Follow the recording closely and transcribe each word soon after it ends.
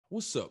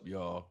What's up,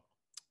 y'all?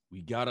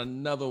 We got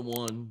another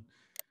one.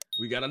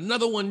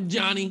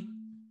 Johnny.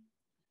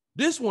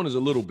 This one is a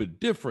little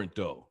bit different,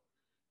 though.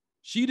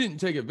 She didn't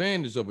take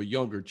advantage of a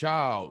younger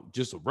child,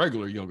 just a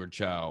regular younger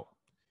child.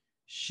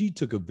 She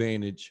took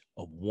advantage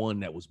of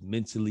one that was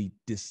mentally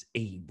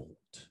disabled.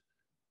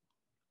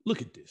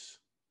 Look at this.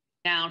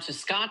 Now to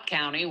Scott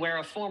County, where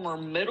a former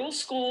middle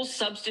school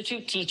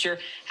substitute teacher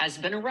has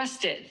been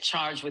arrested,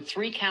 charged with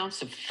 3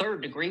 counts of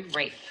third-degree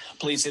rape.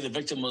 Police say the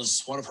victim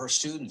was one of her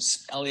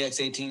students. LEX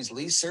 18's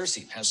Lee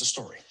Searcy has the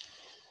story.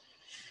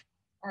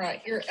 All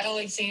right, you're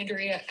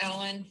Alexandria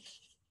Allen.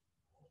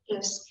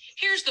 Yes.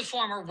 Here's the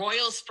former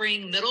Royal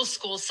Spring middle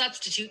school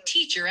substitute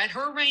teacher at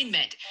her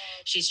arraignment.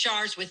 She's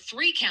charged with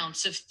 3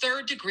 counts of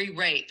third-degree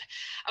rape.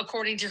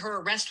 According to her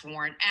arrest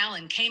warrant,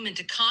 Allen came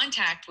into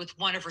contact with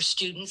one of her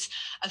students,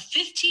 a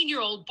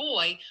 15-year-old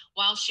boy,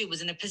 while she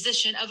was in a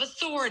position of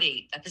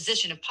authority, a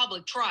position of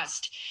public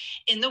trust.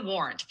 In the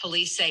warrant,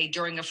 police say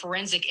during a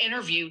forensic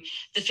interview,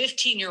 the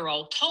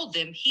 15-year-old told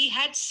them he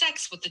had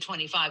sex with the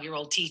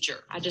 25-year-old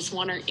teacher. I just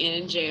want her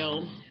in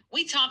jail.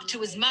 We talked to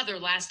his mother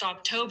last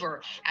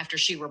October after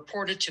she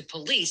reported to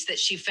police that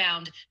she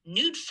found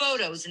nude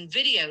photos and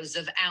videos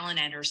of Allen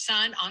and her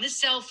son on his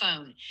cell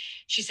phone.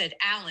 She said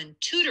Allen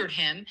tutored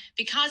him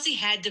because he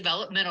had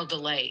developmental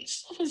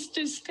delays. I was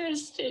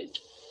disgusted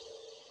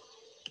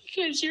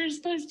because you're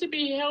supposed to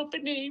be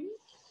helping him.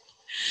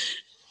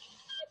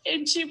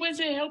 And she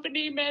wasn't helping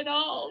him at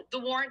all. The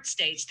warrant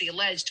states the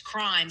alleged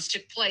crimes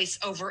took place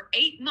over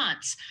 8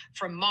 months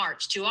from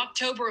March to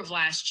October of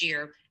last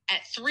year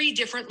at 3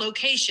 different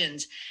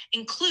locations,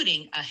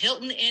 including a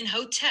Hilton Inn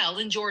hotel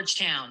in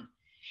Georgetown.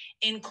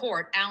 In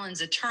court,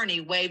 Allen's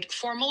attorney waived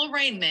formal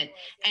arraignment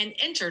and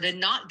entered a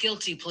not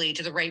guilty plea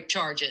to the rape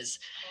charges.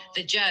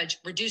 The judge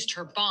reduced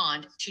her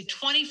bond to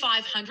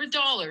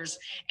 $2,500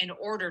 and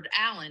ordered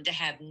Allen to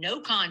have no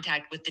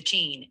contact with the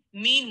teen.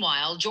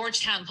 Meanwhile,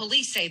 Georgetown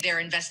police say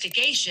their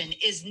investigation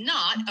is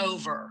not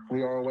over.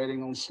 We are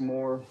waiting on some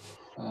more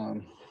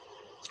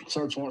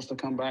search warrants to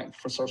come back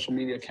for social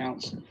media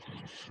accounts,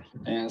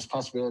 and it's a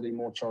possibility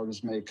more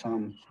charges may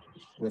come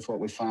with what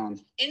we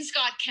found. In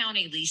Scott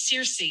County, Lee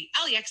Searcy,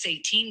 LEX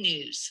 18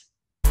 News.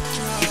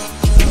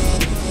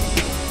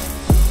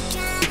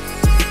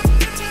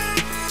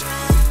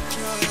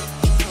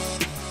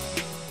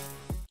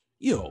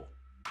 Yo,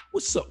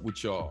 what's up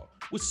with y'all?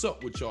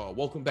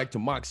 Welcome back to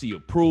Moxy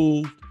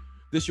Approved.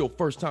 This your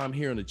first time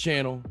here on the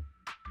channel.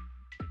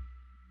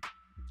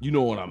 You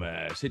know what I'm gonna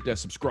ask. Hit that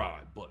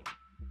subscribe button.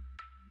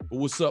 But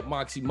what's up,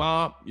 Moxy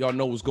Mob? Y'all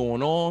know what's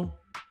going on.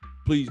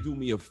 Please do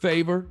me a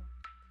favor.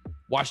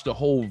 Watch the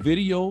whole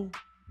video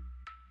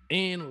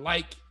and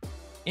like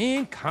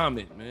and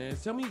comment, man.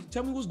 Tell me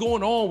what's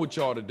going on with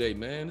y'all today,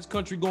 man. This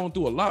country going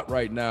through a lot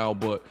right now,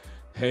 but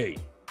hey,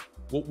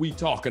 what we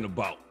talking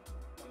about?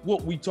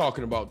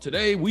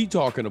 Today, we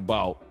talking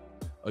about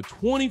a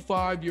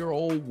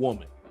 25-year-old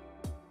woman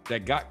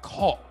that got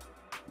caught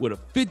with a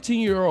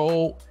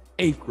 15-year-old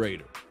 8th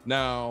grader.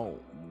 Now,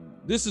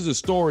 this is a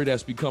story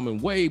that's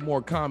becoming way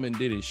more common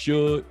than it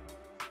should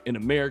in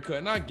America,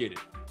 and I get it.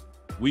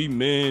 We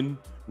men,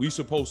 we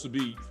supposed to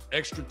be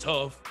extra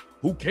tough.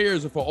 Who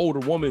cares if an older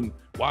woman,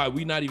 why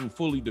we not even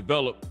fully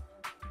developed,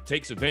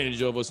 takes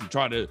advantage of us and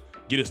try to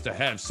get us to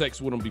have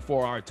sex with them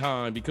before our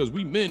time, because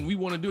we men, we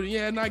want to do it.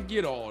 Yeah, and I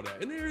get all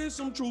that. And there is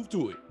some truth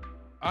to it.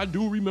 I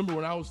do remember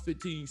when I was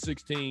 15,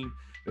 16,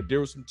 that there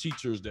were some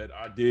teachers that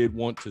I did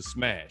want to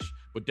smash,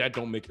 but that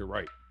don't make it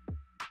right.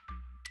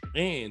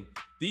 And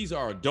these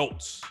are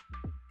adults,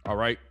 all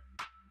right?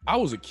 I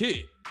was a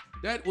kid.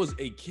 That was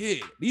a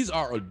kid. These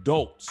are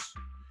adults.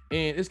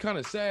 And it's kind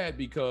of sad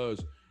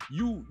because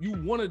you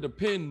want to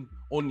depend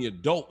on the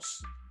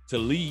adults to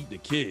lead the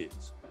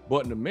kids.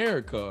 But in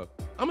America,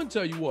 I'm going to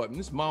tell you what, and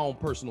this is my own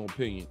personal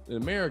opinion. In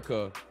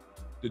America,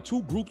 the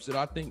 2 groups that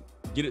I think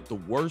get it the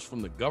worst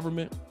from the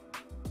government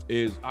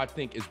is, I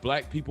think it's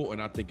black people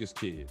and I think it's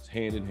kids,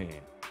 hand in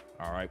hand,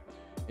 all right?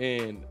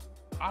 And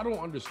I don't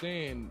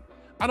understand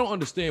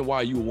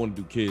why you would want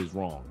to do kids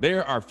wrong.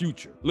 They're our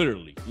future,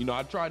 literally. You know,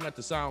 I try not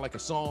to sound like a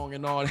song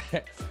and all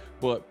that,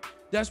 but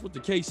that's what the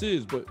case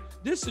is. But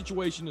this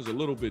situation is a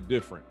little bit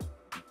different.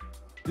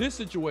 This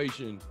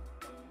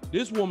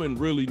woman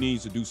really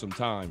needs to do some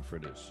time for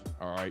this,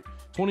 all right?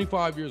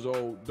 25 years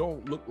old,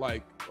 don't look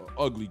like an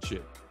ugly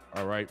chick,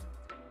 all right?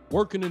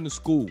 Working in the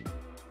school,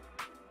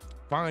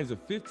 finds a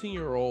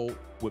 15-year-old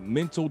with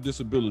mental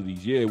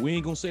disabilities. Yeah, we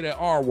ain't gonna say that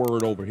R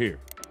word over here.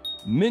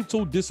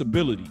 Mental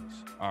disabilities,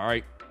 all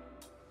right?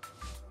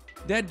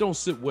 That don't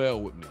sit well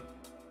with me.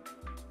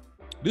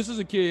 This is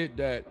a kid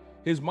that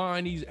his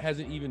mind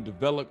hasn't even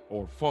developed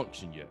or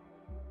functioned yet.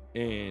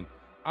 And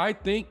I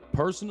think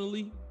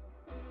personally,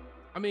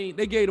 I mean,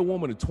 they gave a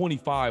woman a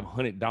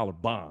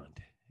 $2,500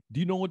 bond. Do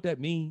you know what that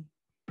means?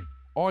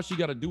 All she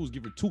got to do is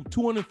give her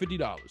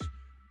 $250.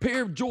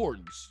 Pair of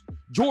Jordans,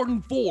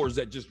 Jordan 4s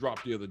that just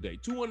dropped the other day,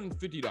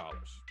 $250.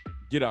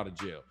 Get out of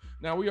jail.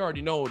 Now, we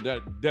already know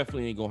that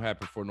definitely ain't going to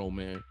happen for no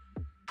man.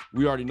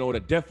 We already know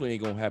that definitely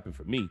ain't going to happen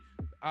for me.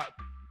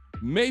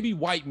 maybe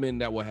white men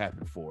that would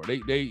happen for.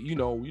 They you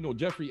know,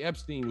 Jeffrey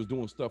Epstein was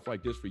doing stuff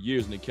like this for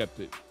years and they kept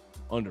it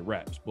under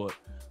wraps. But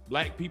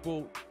black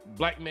people,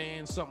 black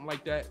man, something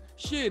like that.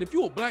 Shit, if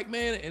you're a black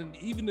man, and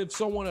even if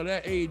someone of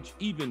that age,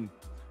 even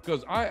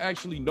because I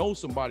actually know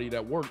somebody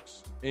that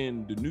works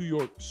in the New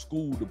York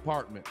school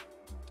department.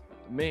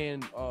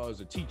 Man is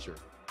a teacher,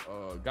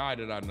 a guy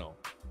that I know,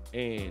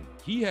 and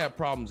he had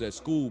problems at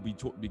school.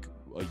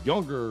 A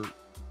younger,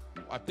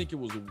 I think it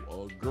was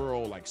a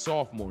girl, like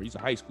sophomore. He's a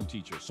high school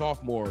teacher.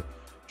 Sophomore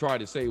tried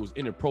to say it was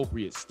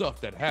inappropriate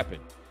stuff that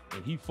happened,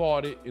 and he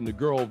fought it, and the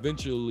girl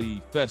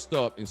eventually fessed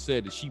up and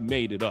said that she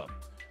made it up.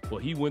 But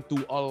he went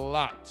through a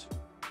lot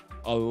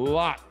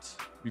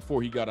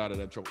before he got out of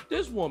that trouble.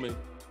 This woman,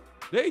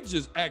 they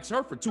just asked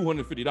her for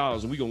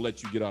 $250 and we gonna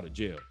let you get out of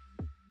jail.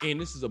 And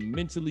this is a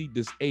mentally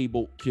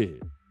disabled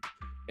kid.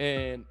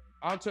 And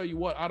I'll tell you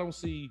what, I don't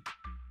see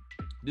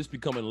this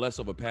becoming less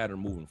of a pattern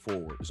moving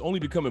forward. It's only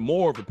becoming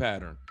more of a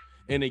pattern.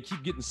 And they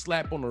keep getting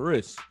slapped on the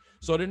wrist.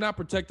 So they're not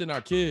protecting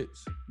our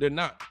kids. They're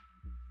not.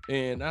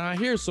 And I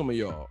hear some of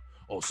y'all,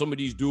 oh, some of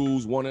these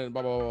dudes want it,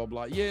 blah, blah, blah,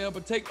 blah. Yeah,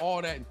 but take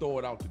all that and throw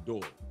it out the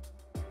door.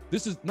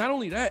 This is not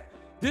only that,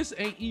 this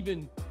ain't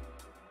even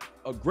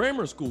a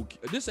grammar school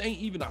kid. This ain't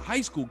even a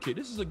high school kid.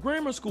 This is a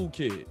grammar school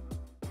kid.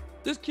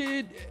 This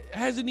kid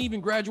hasn't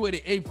even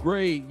graduated 8th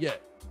grade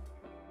yet.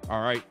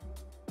 All right.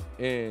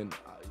 And,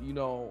 you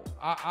know,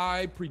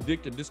 I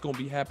predicted this going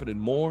to be happening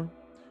more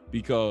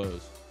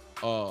because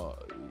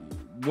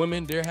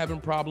women, they're having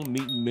problem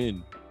meeting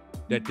men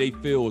that they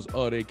feel is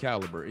of their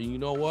caliber. And you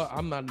know what?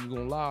 I'm not even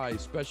going to lie,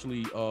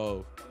 especially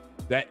of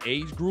that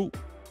age group.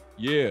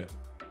 Yeah,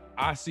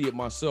 I see it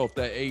myself,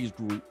 that age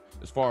group.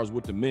 As far as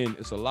with the men,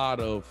 it's a lot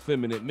of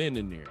feminine men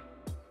in there.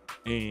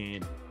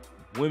 And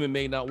women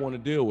may not want to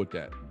deal with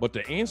that. But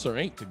the answer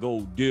ain't to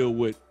go deal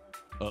with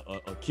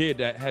a kid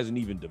that hasn't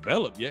even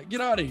developed yet.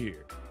 Get out of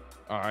here.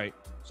 All right.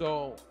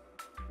 So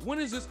when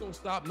is this going to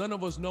stop? None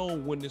of us know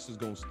when this is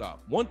going to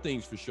stop. One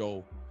thing's for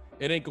sure,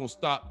 it ain't going to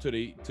stop till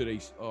they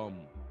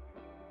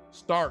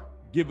start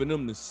giving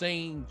them the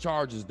same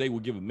charges they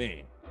would give a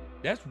man.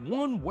 That's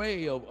one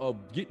way of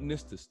getting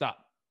this to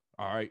stop.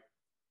 All right.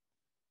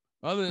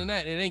 Other than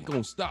that, it ain't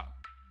going to stop.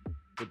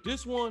 But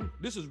this one,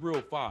 this is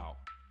real foul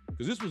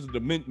because this was the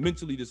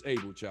mentally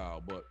disabled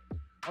child. But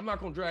I'm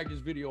not going to drag this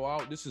video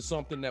out. This is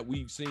something that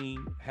we've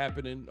seen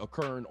happening,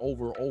 occurring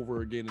over and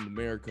over again in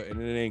America, and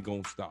it ain't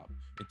going to stop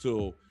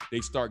until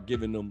they start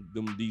giving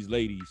these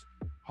ladies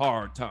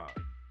hard time.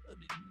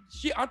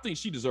 I think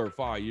she deserved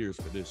 5 years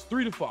for this.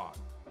 3 to 5.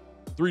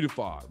 3 to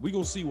 5. We're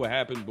going to see what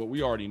happens, but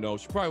we already know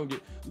she probably won't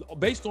get,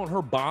 based on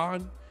her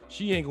bond,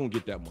 she ain't going to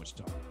get that much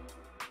time.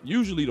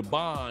 Usually the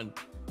bond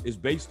is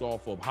based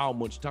off of how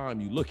much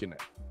time you're looking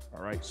at.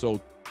 All right.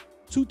 So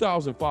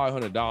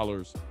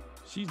 $2,500,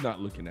 she's not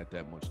looking at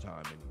that much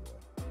time anyway.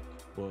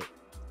 But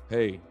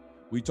hey,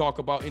 we talk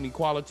about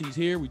inequalities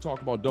here. We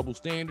talk about double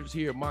standards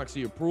here at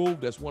Moxy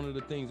Approved. That's one of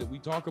the things that we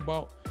talk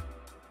about.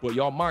 But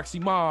y'all Moxy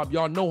Mob,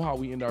 y'all know how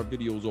we end our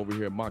videos over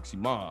here at Moxy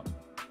Mob.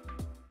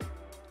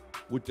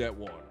 With that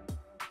water.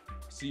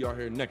 See y'all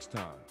here next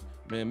time.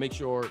 Man, make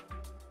sure,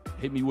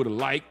 hit me with a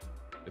like.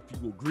 If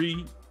you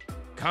agree,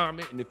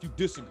 comment. And if you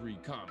disagree,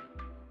 comment.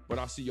 But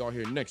I'll see y'all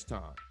here next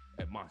time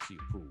at Moxy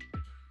Approved.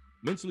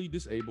 Mentally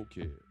disabled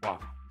kid. Wow.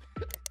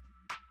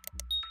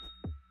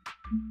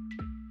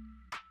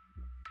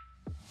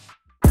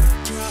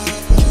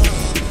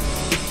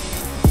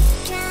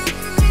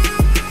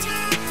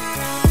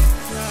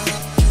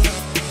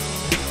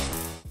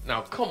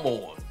 Now, come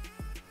on.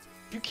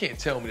 You can't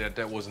tell me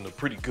that wasn't a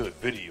pretty good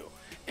video.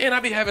 And I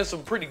be having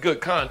some pretty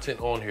good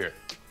content on here.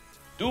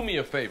 Do me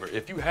a favor.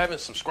 If you haven't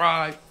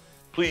subscribed,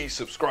 please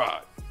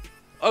subscribe.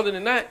 Other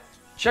than that,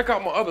 check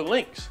out my other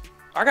links.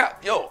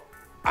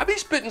 I be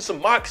spitting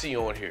some Moxy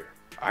on here.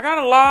 I got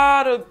a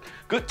lot of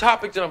good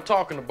topics that I'm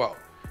talking about.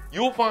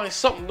 You'll find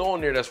something on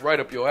there that's right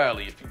up your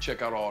alley if you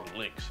check out all the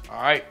links.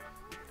 All right?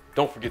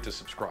 Don't forget to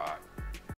subscribe.